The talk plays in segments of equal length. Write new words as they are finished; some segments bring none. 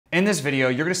In this video,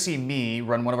 you're gonna see me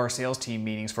run one of our sales team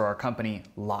meetings for our company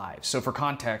live. So for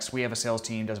context, we have a sales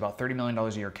team that does about $30 million a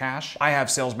year cash. I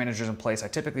have sales managers in place. I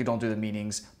typically don't do the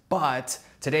meetings, but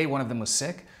today one of them was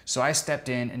sick. So I stepped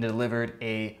in and delivered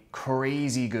a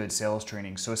crazy good sales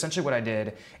training. So essentially what I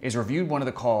did is reviewed one of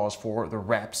the calls for the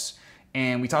reps,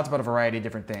 and we talked about a variety of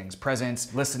different things: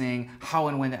 presence, listening, how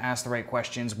and when to ask the right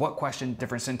questions, what question,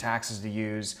 different syntaxes to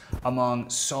use, among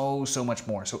so much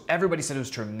more. So everybody said it was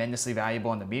tremendously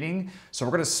valuable in the meeting. So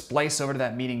we're gonna splice over to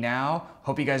that meeting now.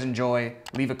 Hope you guys enjoy.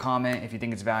 Leave a comment if you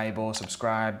think it's valuable,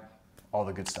 subscribe, all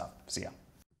the good stuff. See ya.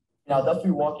 Now, I'll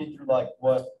definitely walk you through like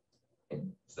what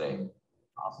I'm saying.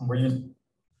 Awesome. We're using.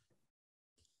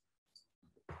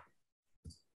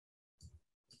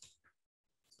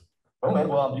 Oh man,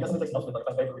 well, you guys have to take notes with like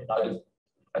my favorite.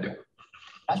 I do.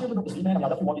 As you're the speed man, I'll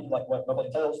definitely walk you through like what nobody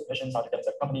entails, missions, how to get to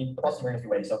the company, the process in a few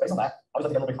ways. So based on that, I was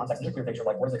like to get a little bit of context and just a clear picture of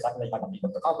like what is exactly that you might want to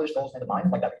accomplish, goals, and in mind,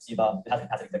 like that we can see it has the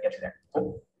capacity to get you there.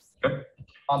 Cool. Good.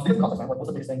 To get the context, man, what's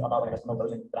the biggest thing about when I guess promote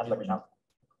closing that has you like reaching out?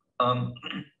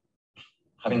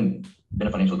 Having been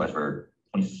a financial advisor for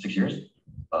 26 years,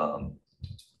 I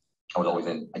was always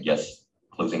in, I guess,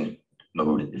 closing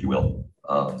mode, if you will.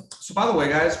 So by the way,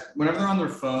 guys, whenever they're on their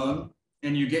phone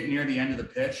and you get near the end of the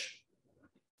pitch,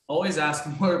 always ask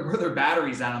them where their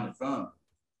battery's at on their phone.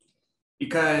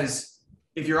 Because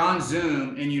if you're on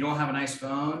Zoom and you don't have a nice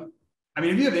phone, I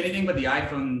mean, if you have anything but the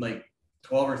iPhone like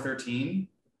 12 or 13,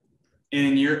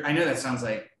 and I know that sounds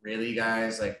like, really,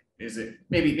 guys, like, is it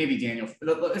maybe Daniel?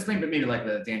 It's maybe like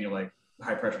the Daniel like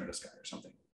high pressure disc guy or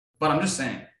something. But I'm just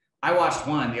saying, I watched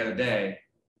one the other day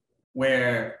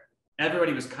where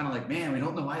everybody was kind of like, man, we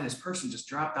don't know why this person just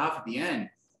dropped off at the end.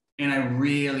 And I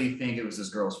really think it was this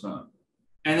girl's phone.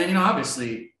 And then,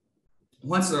 obviously,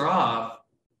 once they're off,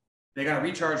 they got to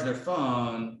recharge their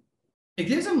phone. It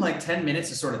gives them like 10 minutes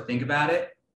to sort of think about it.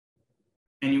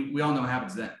 And we all know what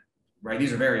happens then, right?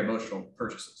 These are very emotional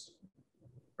purchases,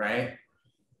 right?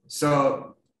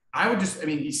 So I would just,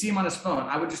 you see him on his phone,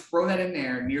 I would just throw that in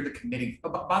there near the committee. Oh,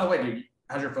 by the way, dude,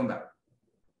 how's your phone battery?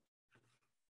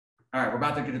 All right, we're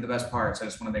about to get to the best parts. I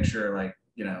just want to make sure, like,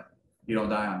 you don't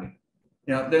die on me.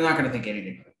 They're not going to think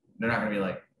anything of it. They're not going to be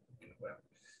like, whatever.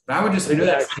 But I would just, I know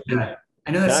that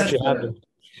actually happened.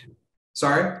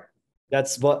 Sorry?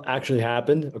 That's what actually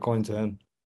happened, according to him.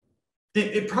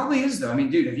 It probably is, though.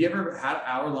 Dude, have you ever had an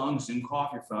hour-long Zoom call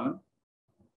off your phone?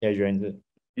 Yeah, it drains it.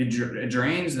 It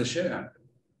drains the shit out of it,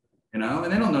 and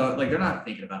they don't know, like, they're not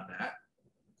thinking about that.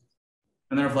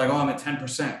 And they're like, oh, I'm at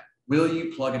 10%. Will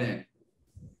you plug it in?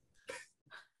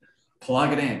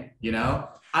 Plug it in,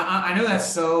 I know that's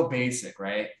so basic,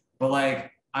 right? But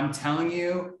like, I'm telling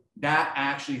you, that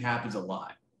actually happens a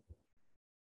lot.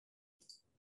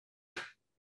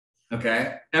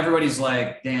 Okay? Everybody's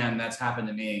like, damn, that's happened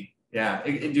to me. Yeah,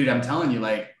 dude, I'm telling you,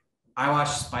 like, I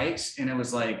watched Spikes and it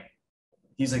was like,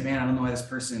 he's like, man, I don't know why this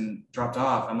person dropped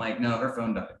off. I'm like, no, her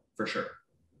phone died for sure.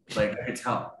 Like, I could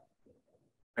tell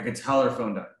her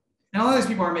phone died. And a lot of these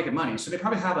people aren't making money, so they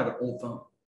probably have like an old phone.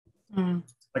 Mm.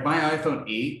 Like my iPhone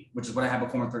 8, which is what I had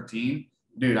before my 13,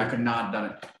 dude, I could not have done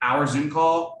it. Our Zoom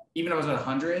call, even if I was at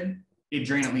 100, it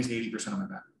drained at least 80% of my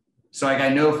battery. So like, I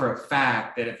know for a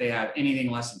fact that if they have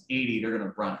anything less than 80, they're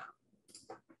gonna run out.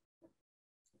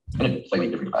 In a slightly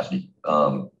different capacity.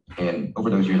 And over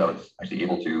those years, I was actually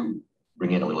able to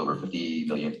bring in a little over 50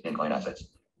 million in client assets.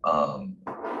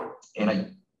 And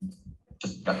I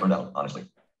just got burned out, honestly.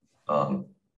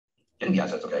 Getting the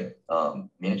assets, okay.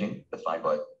 Managing, that's fine.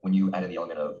 But when you add in the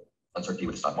element of uncertainty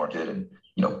with the stock market and,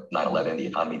 9/11, the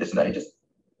economy, this and that,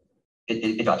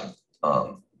 it got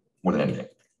to more than anything.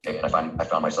 And I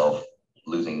found myself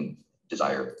losing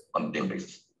desire on a daily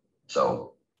basis.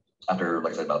 So after,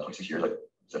 like I said, about 26 years, like,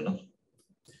 is that enough?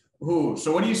 Ooh,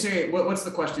 so what do you say? What's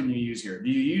the question you use here? Do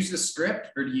you use the script,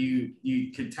 or do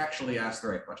you contextually ask the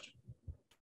right question?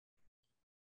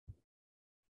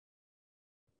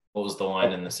 What was the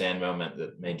line in the sand moment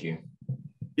that made you?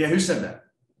 Yeah, who said that?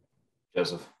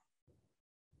 Joseph.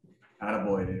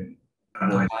 Attaboy, dude.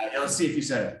 Attaboy. Let's see if you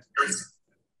said it.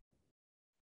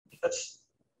 That's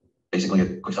basically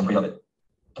a quick summary of it.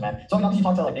 Man. So obviously you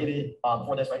talked to like David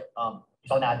before this, right? You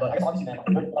saw an ad, but I guess obviously,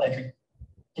 man, what entry?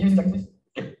 Can you use a second, please?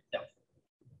 Yeah.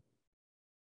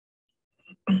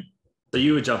 So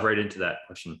you would jump right into that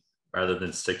question rather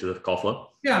than stick to the call flow?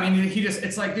 Yeah,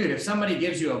 it's like, dude, if somebody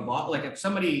gives you a ball, like if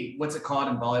somebody, what's it called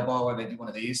in volleyball where they do one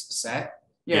of these, a set?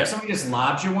 Yeah, if somebody just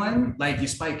lobs you one, like, you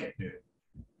spike it, dude.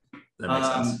 That makes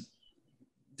sense.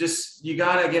 Just, you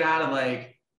gotta get out of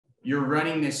like, you're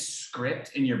running this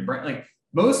script in your brain. Like,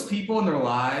 most people in their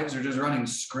lives are just running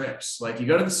scripts. Like, you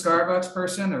go to the Starbucks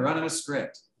person, they're running a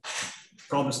script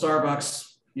called the Starbucks,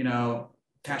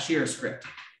 cashier script.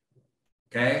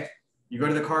 Okay. You go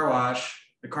to the car wash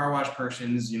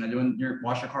person's, doing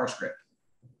wash your car script.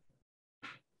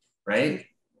 Right?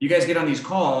 You guys get on these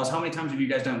calls. How many times have you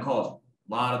guys done calls?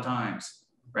 A lot of times,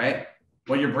 right?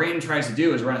 What your brain tries to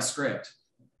do is run a script,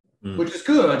 which is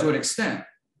good to an extent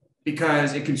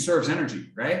because it conserves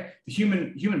energy, right? The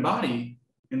human body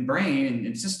and brain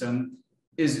and system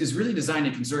is really designed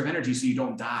to conserve energy so you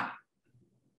don't die,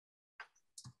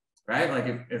 right?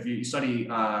 Like if you study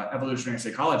evolutionary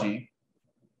psychology,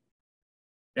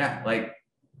 yeah, like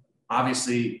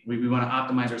obviously we want to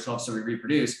optimize ourselves so we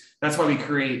reproduce. That's why we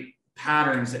create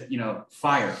patterns that,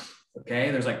 fire,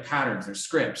 okay? There's like patterns, there's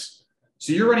scripts.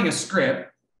 So you're running a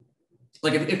script.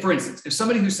 Like if for instance, if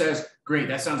somebody who says, great,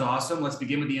 that sounds awesome. Let's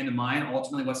begin with the end in mind.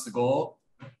 Ultimately, what's the goal?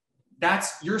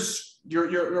 That's you're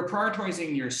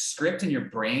prioritizing your script in your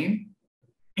brain,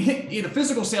 the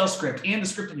physical sales script and the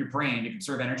script in your brain to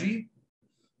conserve energy,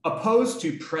 opposed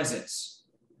to presence.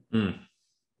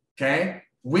 Okay.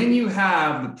 When you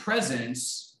have the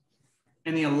presence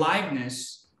and the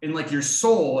aliveness and like your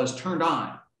soul is turned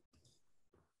on,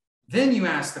 then you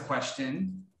ask the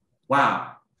question,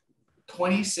 wow,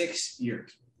 26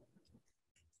 years.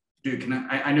 Dude,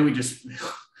 I know we just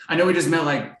met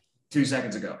like 2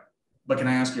 seconds ago, but can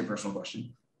I ask you a personal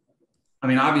question? I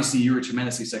mean, obviously you were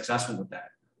tremendously successful with that.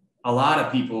 A lot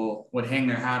of people would hang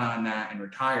their hat on that and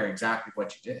retire exactly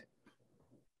what you did.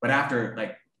 But after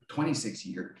like 26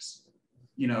 years,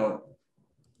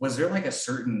 was there like a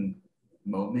certain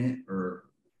moment or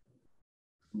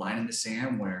line in the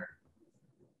sand where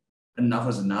enough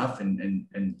was enough and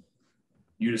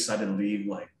you decided to leave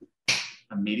like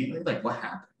immediately? Like what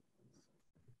happened?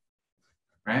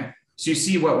 Right? So you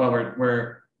see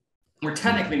we're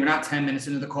technically, we're not 10 minutes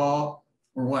into the call.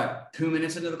 We're what, 2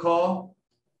 minutes into the call?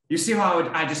 You see how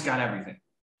I just got everything.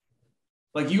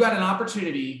 Like you had an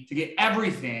opportunity to get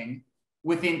everything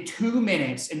within 2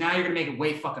 minutes, and now you're gonna make it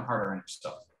way fucking harder on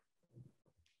yourself.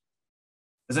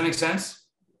 Does that make sense?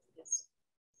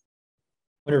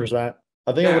 100%.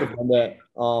 I think I would have done that.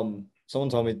 Someone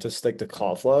told me to stick to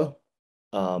call flow.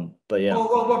 But yeah.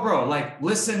 Well, bro, like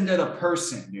listen to the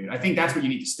person, dude. I think that's what you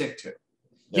need to stick to.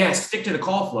 Yes, stick to the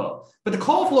call flow. But the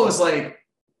call flow is like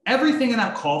everything in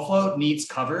that call flow needs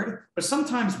covered, but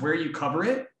sometimes where you cover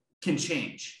it can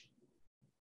change.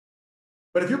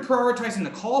 But if you're prioritizing the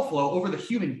call flow over the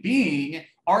human being,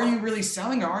 are you really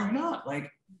selling or are you not? Like,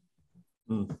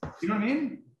 you know what I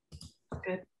mean?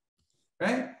 Good.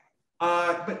 Right?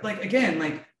 But like, again,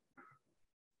 like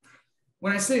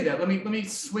when I say that, let me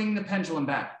swing the pendulum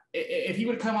back. If he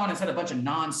would have come on and said a bunch of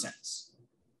nonsense,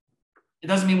 it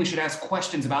doesn't mean we should ask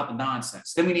questions about the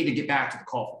nonsense. Then we need to get back to the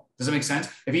call flow. Does that make sense?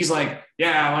 If he's like,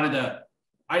 yeah,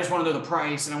 I just want to know the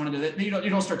price and I want to do that, you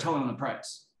don't start telling him the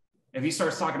price. If he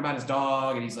starts talking about his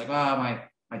dog and he's like, oh,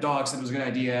 my dog said it was a good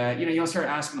idea, you don't start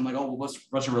asking him like, oh, well,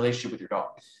 what's your relationship with your dog?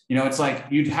 It's like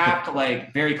you'd have to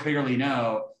like very clearly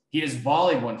know he just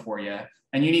volleyed one for you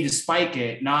and you need to spike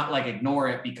it, not like ignore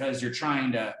it because you're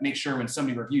trying to make sure when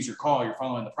somebody reviews your call, you're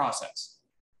following the process.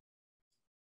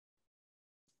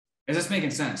 Is this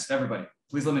making sense to everybody?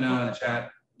 Please let me know in the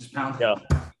chat. Just pound. Yeah.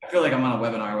 I feel like I'm on a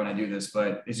webinar when I do this,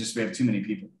 but it's just we have too many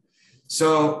people.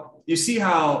 So you see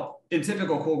how in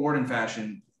typical Cole Gordon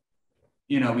fashion,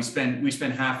 we spend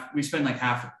half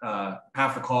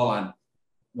the call on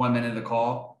 1 minute of the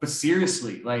call. But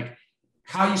seriously, like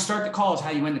how you start the call is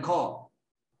how you end the call.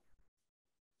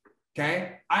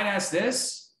 Okay, I'd ask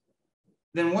this.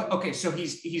 Then what? Okay, so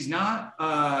he's not.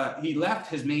 He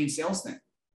left his main sales thing.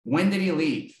 When did he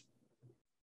leave?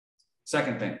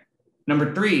 Second thing.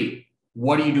 Number 3,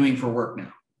 what are you doing for work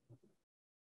now?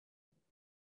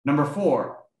 Number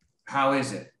 4, how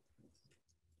is it?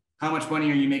 How much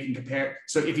money are you making compared?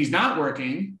 So if he's not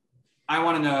working, I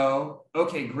want to know,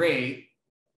 okay, great.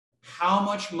 How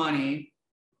much money,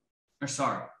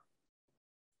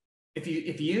 if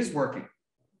he is working,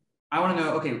 I want to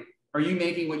know, okay, are you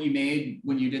making what you made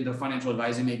when you did the financial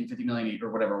advising, making 50 million or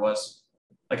whatever it was?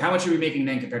 Like how much are we making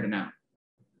then compared to now?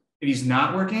 If he's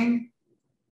not working,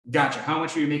 gotcha. How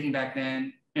much are you making back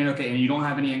then? And okay, and you don't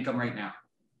have any income right now.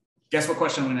 Guess what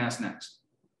question I'm going to ask next?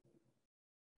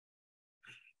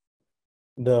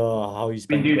 How he's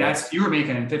been. Dude, you were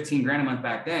making 15 grand a month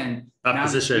back then. Now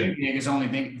position. The is only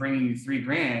bringing you 3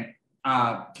 grand. Can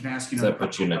I ask you? Does that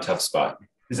put you in a tough spot?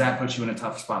 Does that put you in a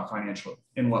tough spot financially?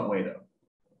 In what way though?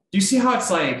 Do you see how it's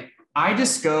like, I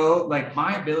just go, like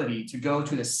my ability to go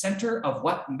to the center of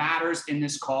what matters in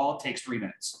this call takes 3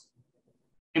 minutes.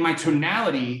 And my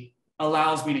tonality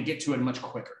allows me to get to it much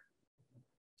quicker.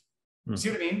 See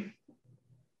what I mean?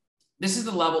 This is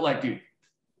the level, like, dude,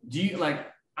 do you like,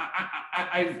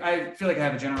 I feel like I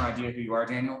have a general idea of who you are,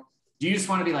 Daniel. Do you just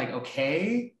want to be like,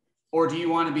 okay, or do you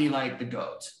want to be like the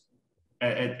GOAT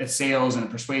at sales and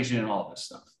persuasion and all this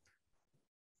stuff?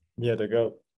 Yeah, the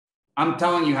GOAT. I'm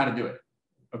telling you how to do it.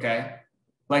 Okay.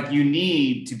 Like you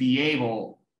need to be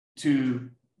able to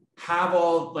have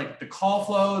all like the call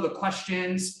flow, the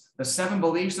questions, the 7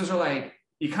 beliefs. Those are like,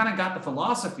 you kind of got the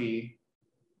philosophy.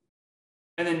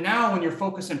 And then now when you're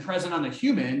focused and present on the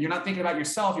human, you're not thinking about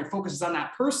yourself, your focus is on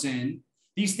that person.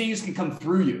 These things can come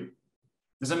through you.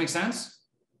 Does that make sense?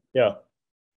 Yeah.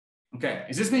 Okay.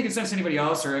 Is this making sense to anybody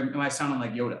else, or am I sounding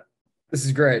like Yoda? This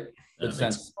is great. That Good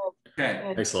sense.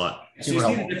 Okay. Thanks a lot. So you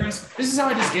see the difference? This is how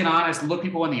I just get on. I just look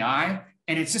people in the eye,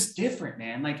 and it's just different,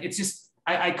 man. Like it's just,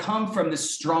 I come from this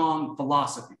strong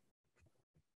philosophy,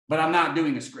 but I'm not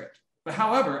doing a script. But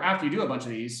however, after you do a bunch of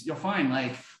these, you'll find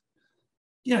like,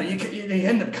 you know, they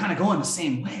end up kind of going the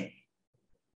same way.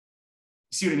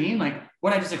 See what I mean? Like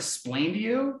what I just explained to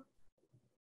you,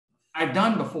 I've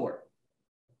done before,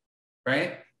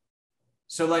 right?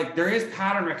 So like there is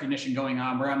pattern recognition going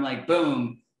on where I'm like,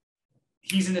 boom,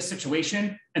 he's in this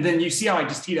situation. And then you see how I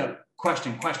just teed up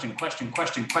question.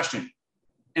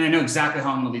 And I know exactly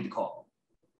how I'm gonna lead the call.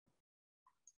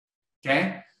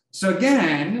 Okay. So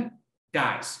again,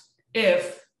 guys,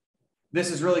 if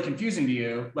this is really confusing to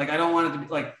you, like I don't want it to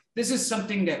be like, this is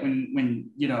something that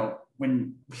when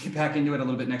we get back into it a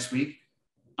little bit next week,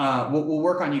 we'll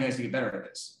work on you guys to get better at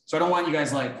this. So I don't want you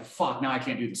guys like, fuck, now I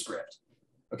can't do the script.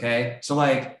 Okay. So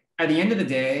like at the end of the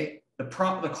day, the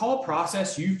call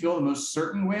process you feel the most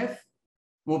certain with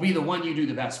will be the one you do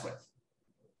the best with.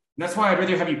 And that's why I'd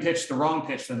rather have you pitch the wrong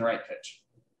pitch than the right pitch.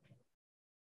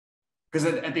 Because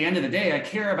at the end of the day, I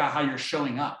care about how you're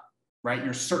showing up, right?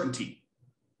 Your certainty.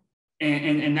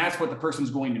 And that's what the person's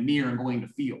going to mirror and going to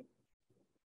feel.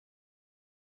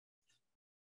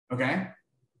 Okay.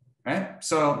 Right.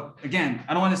 So again,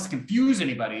 I don't want this to confuse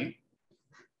anybody.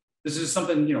 This is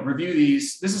something, you know, review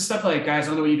these. This is stuff like, guys, I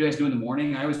don't know what you guys do in the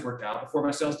morning. I always worked out before my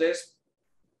sales days.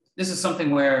 This is something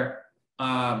where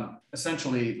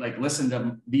essentially like listen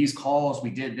to these calls we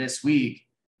did this week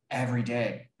every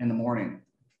day in the morning.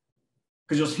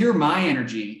 Because you'll hear my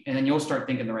energy and then you'll start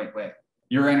thinking the right way.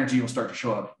 Your energy will start to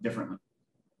show up differently.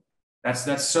 That's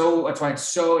why it's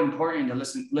so important to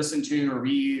listen to or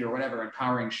read or whatever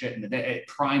empowering shit in the day. It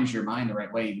primes your mind the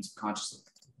right way, even subconsciously.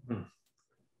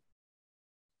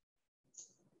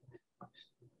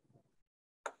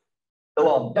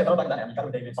 So yeah, going back to that, you kind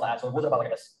of David saw that. So what was it about, like,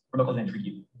 I guess, remote closing intrigued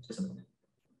you specifically?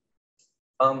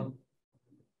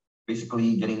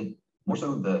 Basically getting more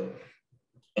so the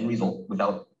end result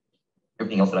without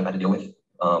everything else that I've had to deal with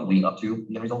leading up to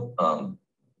the end result.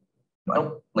 I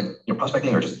don't like, you know,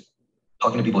 prospecting or just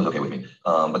talking to people is okay with me.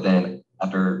 But then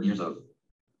after years of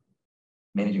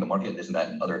managing the market, this and that,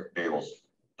 and other variables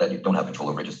that you don't have control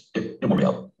over, it wore me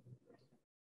out.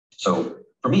 So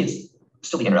for me, it's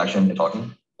still the interaction and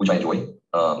talking, which I enjoy.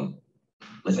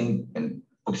 Listening and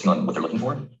focusing on what they're looking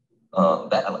for,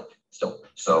 that I like still.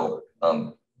 So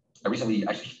I recently,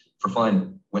 actually, for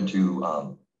fun, went to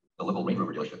the local Range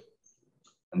Rover dealership,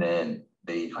 and then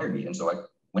they hired me, and so I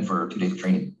went for 2 days of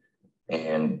training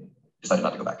and decided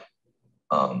not to go back.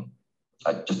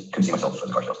 I just couldn't see myself as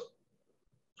a car salesman.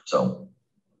 So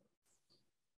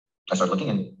I started looking,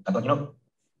 and I thought, you know,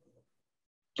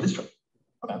 give this a try.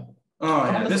 Okay. Oh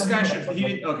yeah, this guy should.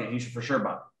 He should for sure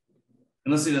buy,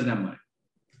 unless he doesn't have money.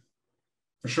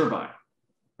 For sure buy,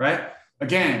 right?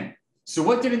 Again, so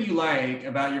what didn't you like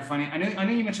about your finance? I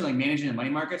know you mentioned like managing the money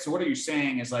market. So what are you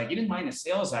saying is like you didn't mind the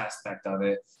sales aspect of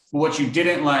it, but what you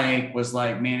didn't like was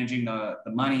like managing the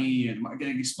money. And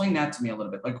explain that to me a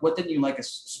little bit. Like what didn't you like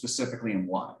specifically and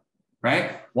why?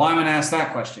 Right? Why am I going to ask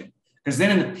that question? Because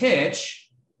then in the pitch,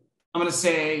 I'm going to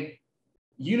say,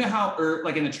 you know how,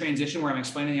 like in the transition where I'm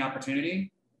explaining the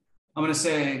opportunity, I'm going to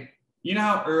say, you know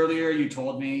how earlier you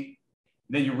told me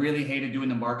that you really hated doing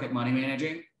the market money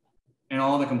managing and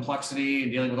all the complexity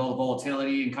and dealing with all the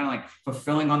volatility and kind of like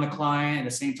fulfilling on the client at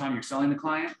the same time you're selling the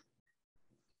client?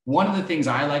 One of the things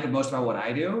I like most about what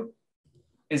I do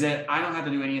is that I don't have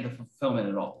to do any of the fulfillment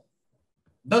at all.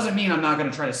 Doesn't mean I'm not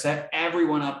going to try to set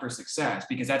everyone up for success,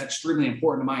 because that's extremely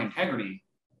important to my integrity.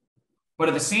 But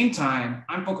at the same time,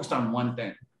 I'm focused on one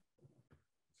thing.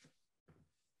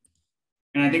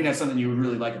 And I think that's something you would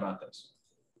really like about this.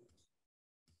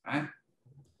 Right?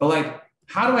 But like,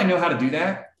 how do I know how to do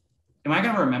that? Am I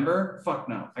going to remember? Fuck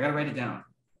no. I got to write it down.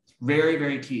 It's very,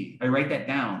 very key. I write that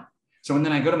down. So when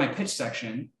then I go to my pitch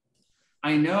section,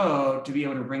 I know to be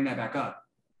able to bring that back up.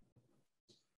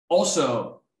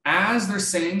 Also, as they're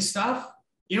saying stuff,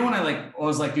 you know, when I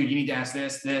was like, dude, you need to ask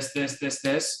this.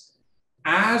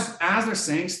 as they're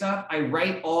saying stuff, I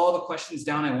write all the questions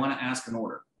down I want to ask in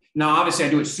order. Now, obviously, I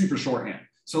do it super shorthand.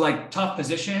 So like tough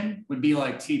position would be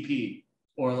like TP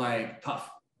or like tough,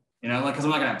 like because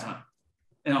I'm not gonna have time,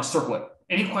 and I'll circle it.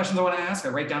 Any questions I want to ask, I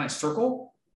write down, I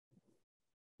circle.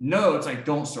 No, it's like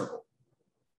don't circle.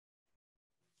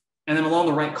 And then along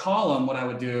the right column, what I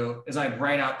would do is I'd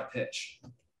write out the pitch.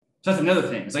 So that's another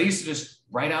thing, is I used to just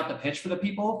write out the pitch for the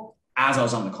people as I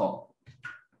was on the call.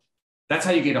 That's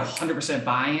how you get 100%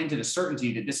 buy-in to the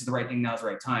certainty that this is the right thing, now is the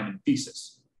right time, and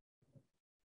thesis.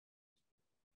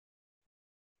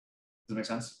 Does that make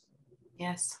sense?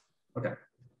 Yes. Okay.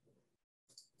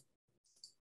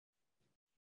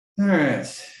 All right.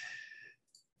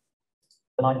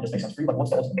 The line just makes sense for you, but what's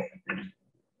the ultimate goal?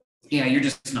 Yeah, you're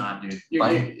just not, dude.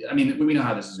 I mean, we know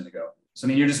how this is going to go. So, I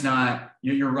mean, you're just not,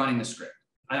 you're running the script.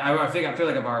 I feel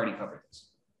like I've already covered this,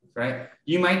 right?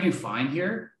 You might do fine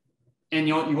here. And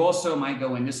you also might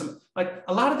go into some, like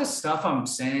a lot of this stuff I'm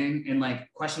saying and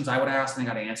like questions I would ask and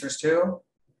I got answers to,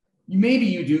 maybe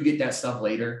you do get that stuff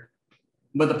later.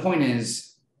 But the point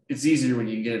is, it's easier when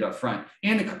you can get it up front.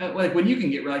 And like when you can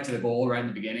get right to the goal right in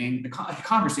the beginning, the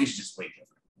conversation is just way different.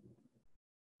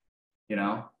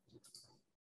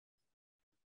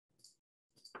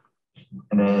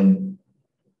 And then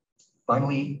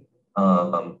finally,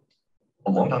 a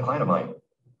longtime client of mine,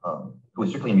 who was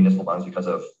strictly in municipal bonds because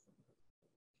of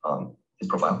his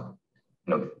profile.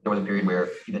 There was a period where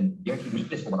even guaranteed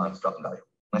municipal bonds dropped in value.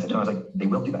 And I said to him, I was like, they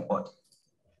will do that, but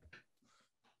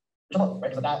right?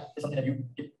 Because that is something that you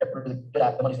get really good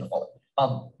at, the money's gonna follow.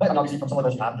 But I mean, obviously from some of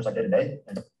those you have just like day to day.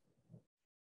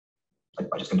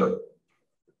 I just can do it.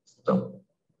 So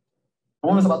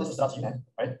what was about this stood out to you, man?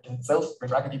 Right? Can sales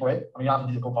interact with people, right? I mean, you don't have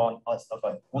to do the cold call and all that stuff,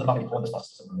 but what was about maybe pulling this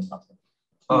process of this stuff?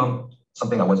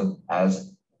 something I wasn't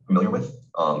as familiar with.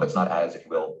 That's not as, if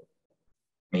you will,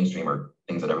 mainstream or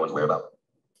things that everyone's aware of.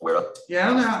 Yeah, I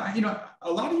don't know how,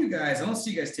 a lot of you guys, I don't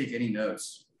see you guys take any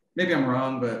notes. Maybe I'm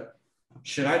wrong, but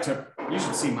you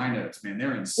should see my notes, man.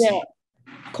 They're insane. Yeah.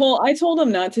 Cole, I told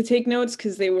them not to take notes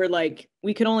because they were like,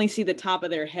 we could only see the top of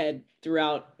their head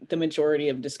throughout the majority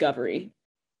of Discovery.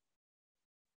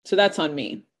 So that's on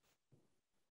me.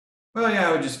 Well, yeah,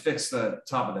 I would just fix the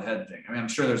top of the head thing. I mean, I'm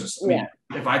sure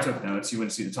if I took notes, you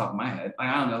wouldn't see the top of my head.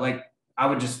 I don't know. I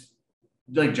would just,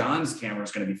 John's camera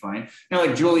is going to be fine.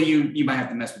 Like Julie, you might have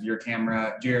to mess with your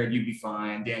camera. Jared, you'd be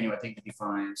fine. Daniel, I think you'd be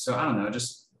fine. So I don't know.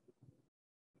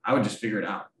 I would just figure it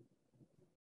out.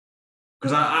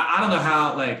 Because I don't know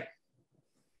how, I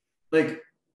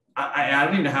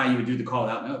don't even know how you would do the call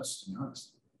out notes, to be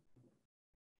honest.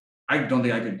 I don't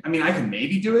think I could. I mean, I could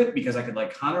maybe do it because I could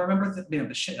kind of remember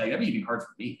the shit. That'd be even hard for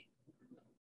me.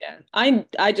 Yeah,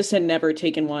 I just had never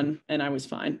taken one and I was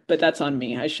fine, but that's on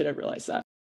me. I should have realized that.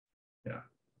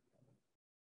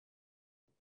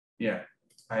 Yeah,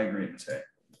 I agree with say.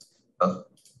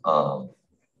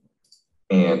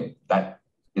 And that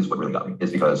is what really got me,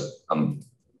 is because I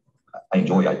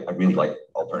really like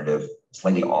alternative,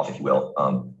 slightly off, if you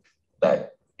will,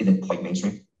 that isn't quite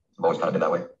mainstream. I've always kind of been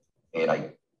that way. And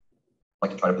I like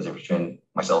to try to position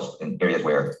myself in areas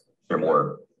where they're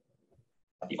more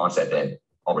at the onset than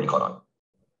already caught on.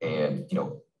 And,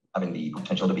 having the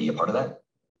potential to be a part of that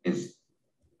is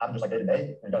having just day to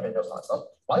day, and you gotta pay bills and all that stuff.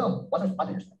 Why 5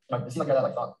 figures? It seems like you had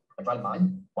that thought, right in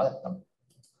mind. Why that?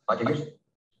 5 figures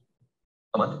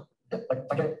a month? Yeah,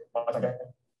 okay.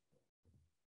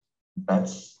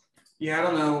 That's. Yeah, I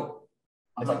don't know.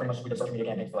 It's pretty much we did social media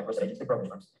campaigns for real estate agents, big brokerage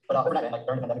firms. But overnight, and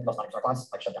during the pandemic, most our clients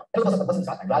shut down. It was listen,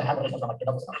 I'm glad I had relationships. I'm like, get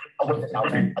up with stuff. I worked 15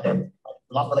 hours a day.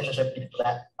 Lost relationship because of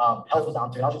that. Health was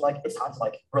down too. And I was just like, it's time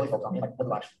to really focus on me, what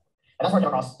do I actually. And that's where I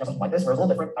came across something like this, where it was a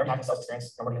little different. I already had sales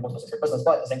experience and working in multiple business,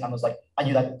 but at the same time, it was like I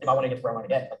knew that if I want to get to where I want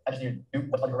to get, I just need to do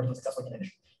what's working successfully in the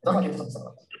industry. And that's why I came to something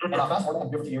similar. And fast forward, I'm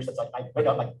here for 2 years. It's I wake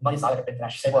up money side, I've been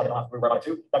financially stable. I don't have to worry about it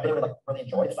too. But I've been able to really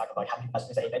enjoy the fact of having people message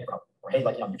me say, hey, thank you, bro, or hey,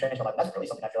 you changed my life. That's really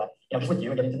something I feel like just with you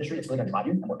and getting into the industry, it's really going to drive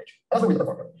you and motivate you. And that's what we look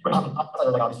for. Outside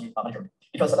of obviously money journey.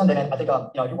 Because at the end of the day, I think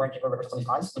if you weren't capable of some of these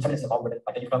clients, the tendency involved with it,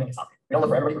 that you becoming, it's not. We don't look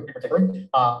for everybody in particular.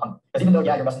 Because even though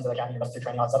you're investing into the academy, you're investing into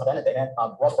training, all that stuff, at the end of the day,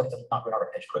 we're also looking to not ruin our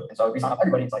reputation. And so if we sign up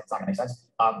everybody, it's not gonna make sense.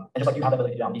 And just like you have the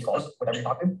ability to do on these calls, whatever you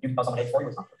talk to, you can tell someone hates for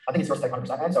you, it's not. I think it's yours to take 100%,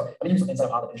 man. So let me give you some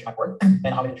insight of how the industry might work and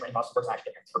how the training process works and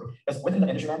actually get here. Because within the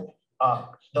industry, man,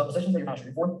 the positions that you're kind of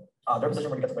shooting for, they're a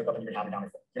position where you get to wake up and you're having down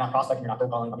your You're not prospecting, you're not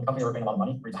cold calling. I mean, companies are paying a lot of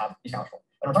money for you to have these counts for.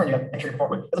 In return, you got to make sure you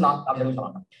perform. It's not obviously losing a lot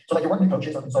of money. So you're working with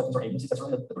coaches or consultants or agencies. That's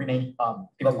really the three main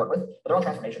people we work with. But they're all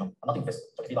transformational. Nothing physical.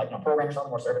 So it could be program or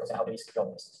something, or service and how they scale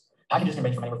the business. Packages can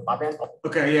range from anywhere from $5,000.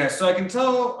 Okay, yeah. So I can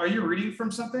tell. Are you reading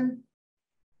from something?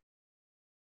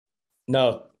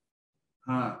 No.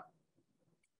 Huh.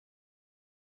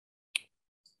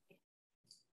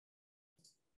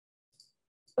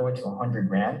 to 100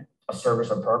 grand, a service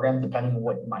or program, depending on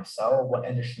what you might sell, what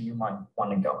industry you might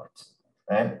want to go into,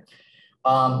 right?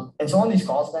 And so on these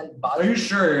calls, then. Are you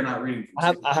sure you're not reading?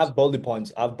 I have bullet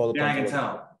points. I have bullet Yeah, I points. can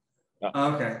tell. Yeah.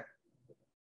 Okay.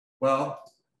 Well,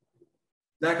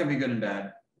 that can be good and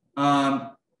bad.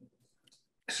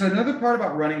 So another part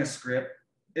about running a script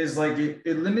is like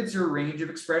it limits your range of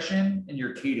expression and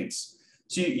your cadence.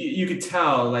 So you could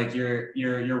tell like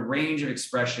your range of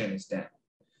expression is down.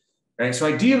 Right. So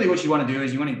ideally what you want to do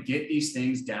is you want to get these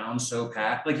things down so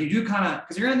pat, like you do kind of,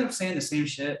 because you're gonna end up saying the same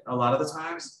shit a lot of the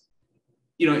times.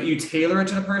 You know, you tailor it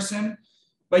to the person,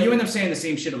 but you end up saying the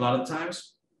same shit a lot of the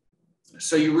times.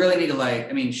 So you really need to like,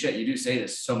 I mean, shit, you do say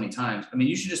this so many times. I mean,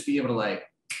 you should just be able to like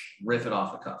riff it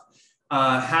off the cuff.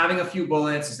 Having a few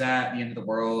bullets, is that the end of the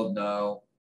world? No.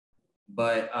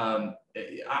 But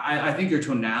I think your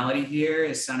tonality here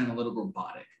is sounding a little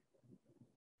robotic.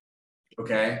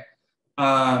 Okay.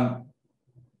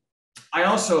 I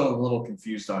also am a little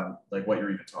confused on like what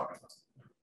you're even talking about.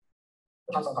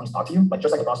 Time someone comes to talk to you, like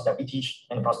just like the process that we teach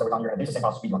and the process that we're on your end, it's the same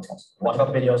process we do on calls. We watch a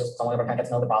couple videos, someone ever kind of gets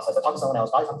to know the process, I talk to someone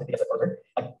else, by the time they get it further,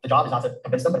 like the job is not to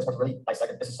convince them, but it's to really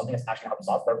dissect this is something that's actually going to help them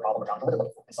solve their problem or challenge, what they're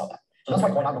looking for and solve that. So that's why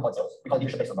going out and call it sales. We call it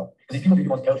leadership based remote. Because these people who you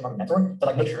want to coach, you want to mentor, to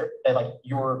like make sure that like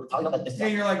you're telling them that this is.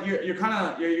 Yeah, you're kind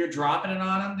of you're dropping it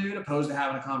on them, dude, opposed to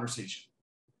having a conversation.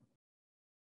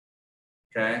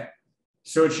 Okay.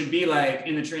 So it should be like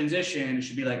in the transition, it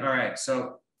should be like, all right,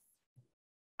 so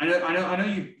I know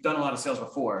you've done a lot of sales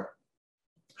before.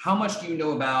 How much do you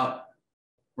know about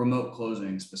remote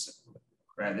closing specifically?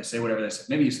 Right? They say whatever they say.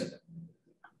 Maybe you said that,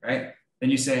 right? Then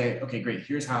you say, okay, great,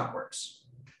 here's how it works.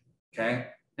 Okay.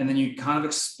 And then you kind of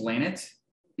explain it,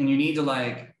 and you need to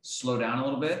like slow down a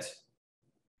little bit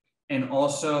and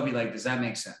also be like, does that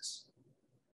make sense?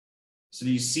 So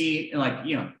do you see, like,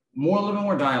 you know, a little bit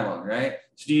more dialogue, right?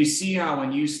 So do you see how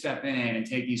when you step in and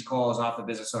take these calls off the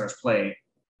business owner's plate,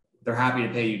 they're happy to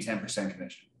pay you 10%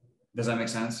 commission? Does that make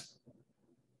sense?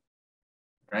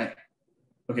 Right?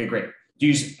 Okay, great. Do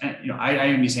you, I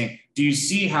would be saying, do you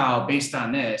see how based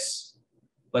on this,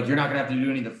 like you're not gonna have to do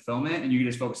any of the fulfillment and you can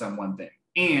just focus on one thing?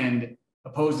 And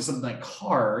opposed to something like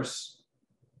cars,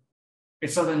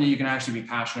 it's something that you can actually be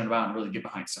passionate about and really get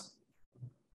behind something.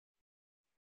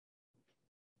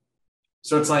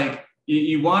 So it's like,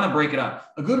 you want to break it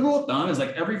up. A good rule of thumb is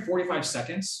like every 45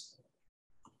 seconds,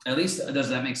 at least, does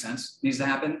that make sense? Needs to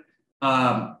happen.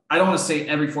 I don't want to say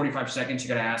every 45 seconds, you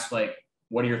got to ask like,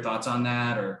 what are your thoughts on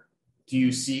that? Or do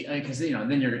you see, because,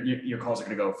 then your calls are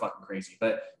going to go fucking crazy,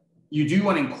 but you do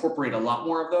want to incorporate a lot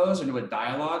more of those into a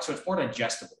dialogue. So it's more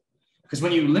digestible. Because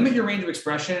when you limit your range of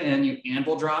expression and you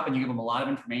anvil drop and you give them a lot of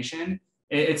information,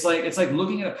 it's like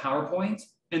looking at a PowerPoint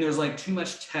and there's like too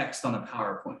much text on the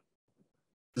PowerPoint.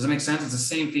 Does it make sense? It's the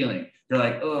same feeling. You're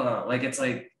like, ugh, like it's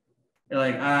like, you're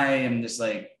like, I am just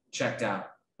like checked out.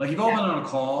 Like you've all been on a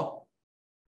call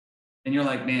and you're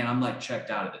like, man, I'm like checked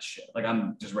out of this shit. Like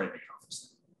I'm just ready to get off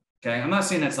this thing. Okay. I'm not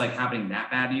saying that's like happening that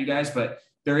bad to you guys, but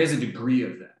there is a degree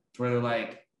of that where they're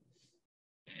like,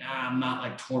 I'm not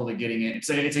like totally getting it.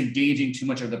 It's engaging too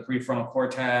much of the prefrontal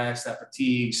cortex, that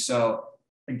fatigue. So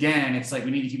again, it's like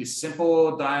we need to keep it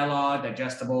simple, dialogue,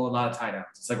 digestible, a lot of tie downs.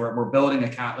 It's like we're building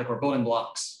like we're building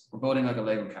blocks. We're building like a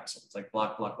Lego castle. It's like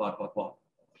block, block, block, block, block.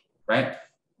 Right?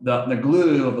 The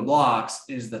glue of the blocks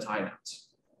is the tie downs.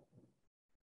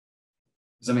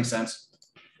 Does that make sense?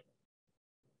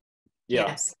 Yeah.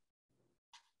 Yes.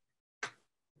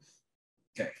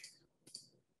 Okay.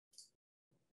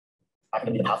 I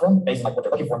can be the platform based on like what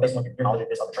they're looking for, based on your knowledge of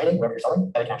the training, wherever you're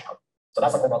selling, and a cash out. So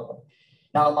that's like overall.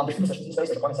 Now, there's two positions in space,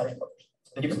 there's appointment setters and closers.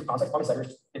 To give you some context, appointment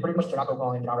setters, they pretty much, they're not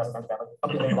calling, they're not arresting friends, family.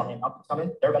 Companies that are come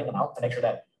in, they're vetting them out to make sure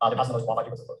that they're passing those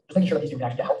qualified people to close. Just making sure that these people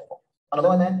can actually get help people. On the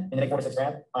low end, then, and they make 4 to 6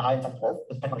 grand, on a high end, 10 to 12,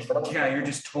 depending on your skill level. Yeah, you're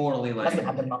just totally like. That's gonna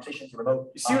have them conversations, you're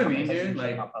remote. You see what I mean, dude?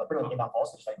 Like, pretty much inbound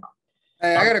calls, just like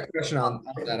Hey, I got a question on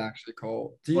that actually,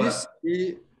 Cole. What?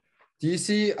 Do you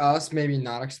see us maybe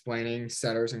not explaining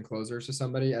setters and closers to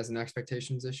somebody as an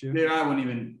expectations issue? dude, I wouldn't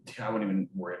even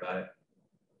worry about it.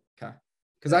 Okay.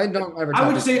 Because I don't ever.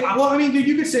 I would say, well, I mean, dude,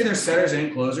 you could say there's setters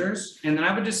and closers, and then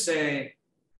I would just say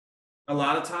a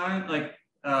lot of time, like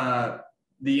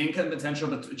the income potential,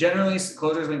 but generally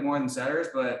closers make more than setters,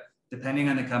 but depending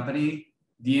on the company,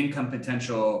 the income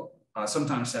potential,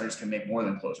 sometimes setters can make more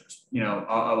than closers.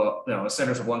 A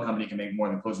setters of one company can make more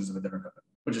than closers of a different company,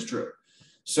 which is true.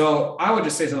 So I would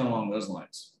just say something along those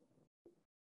lines.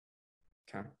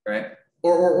 Okay. Right.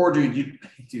 Or dude,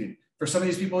 for some of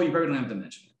these people, you probably don't have to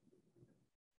mention it.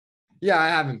 Yeah, I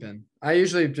haven't been. I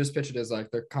usually just pitch it as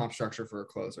like the comp structure for a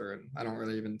closer, and I don't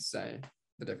really even say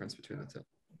the difference between the two.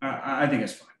 I think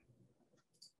it's fine.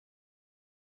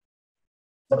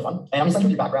 super fun. And I'm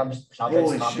essentially with your background, just personality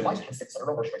Holy traits, shit. you might consider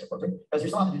reverse trades appropriate because you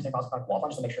still have to do the same process of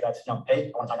qualifying just to make sure that, you know,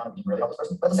 hey, I want to tie down and really help this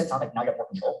person. But at the same time, like now you have more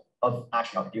control of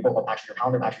actually how you of actually your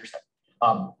calendar, of actually your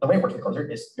schedule. The way it works with the closer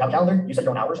is you have a calendar, you set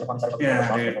your own hours, and upon set up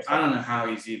Yeah, dude. I don't know how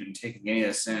he's even taking any of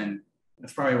this in.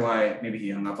 That's probably why maybe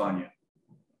he hung up on you.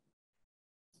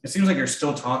 It seems like you're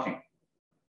still talking.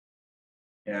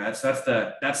 Yeah, that's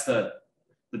the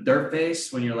dirt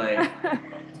face when you're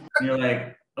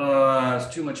like oh,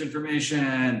 it's too much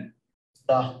information.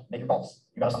 Make your calls.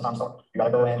 You gotta sometimes talk. You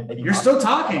gotta go in. Maybe You're still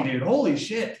talking, dude. Holy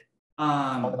shit.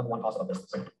 The number one cost of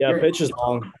business. So Yeah, pitch is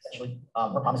long. essentially,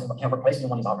 we're promising, you know, we're placing your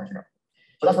money's offering to you.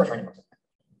 So that's where training comes in.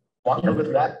 Walking a little bit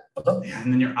through that. What's up? Yeah,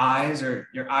 and then your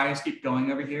eyes keep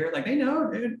going over here. Like they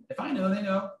know, dude. If I know, they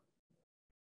know.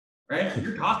 Right?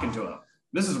 You're talking to them.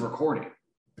 This is a recording.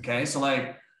 Okay. So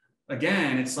like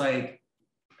again, it's like,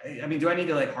 I mean, do I need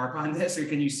to like harp on this or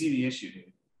can you see the issue, dude?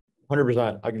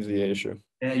 100%. I can see the issue.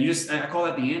 Yeah, I call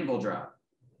that the anvil drop.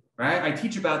 Right? I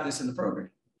teach about this in the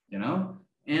program, you know?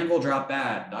 Anvil drop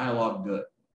bad, dialogue good.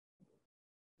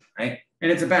 Right?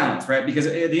 And it's a balance, right? Because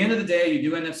at the end of the day, you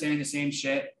do end up saying the same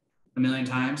shit a million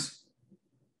times.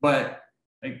 But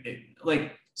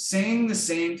like saying the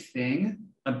same thing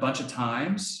a bunch of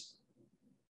times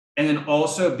and then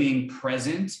also being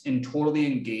present and totally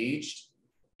engaged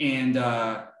and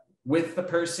with the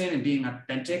person and being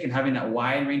authentic and having that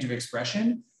wide range of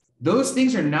expression, those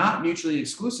things are not mutually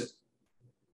exclusive.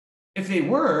 If they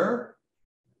were,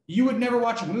 you would never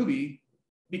watch a movie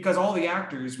because all the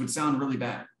actors would sound really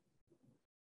bad.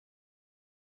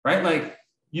 Right? Like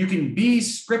you can be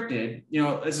scripted, you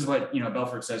know, this is what, you know,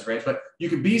 Belfort says, right? But you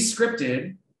can be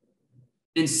scripted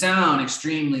and sound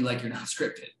extremely like you're not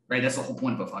scripted, right? That's the whole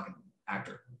point of a fucking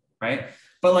actor, right?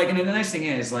 But like, and the nice thing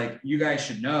is like, you guys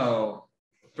should know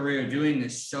through doing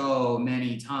this so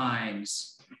many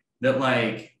times that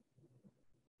like,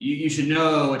 you should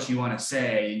know what you want to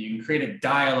say and you can create a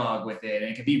dialogue with it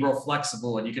and it can be real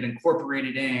flexible and you can incorporate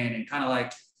it in and kind of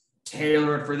like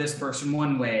tailor it for this person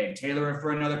one way, tailor it for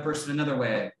another person another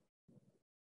way.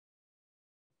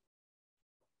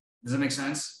 Does that make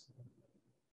sense?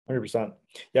 100%.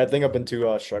 Yeah, I think I've been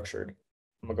too structured.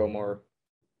 I'm gonna go more.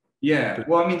 Yeah.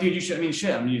 Well, I mean, dude, you should, I mean,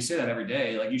 shit, I mean, you say that every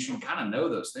day. Like you should kind of know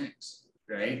those things,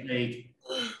 right? Like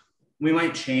we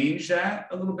might change that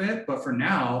a little bit, but for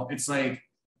now it's like,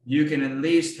 you can at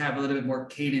least have a little bit more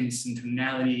cadence and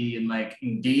tonality and like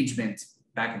engagement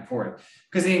back and forth.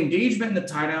 Because the engagement and the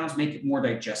tie downs make it more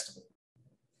digestible,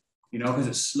 you know, because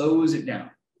it slows it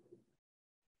down.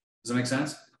 Does that make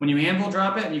sense? When you anvil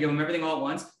drop it and you give them everything all at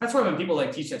once, that's why when people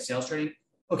like teach that sales training,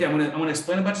 okay, I'm gonna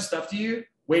explain a bunch of stuff to you,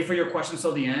 wait for your questions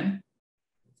till the end.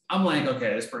 I'm like,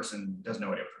 okay, this person doesn't know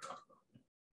what we're talking about.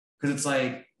 Because it's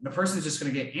like the person's just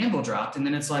gonna get anvil dropped, and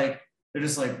then it's like, they're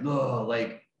just like, oh,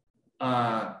 like,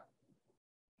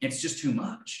 it's just too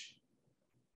much,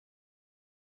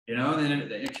 you know, and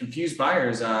then confused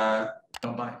buyers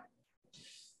don't buy.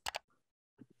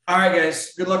 All right,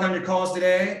 guys, good luck on your calls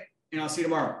today, and I'll see you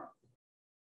tomorrow.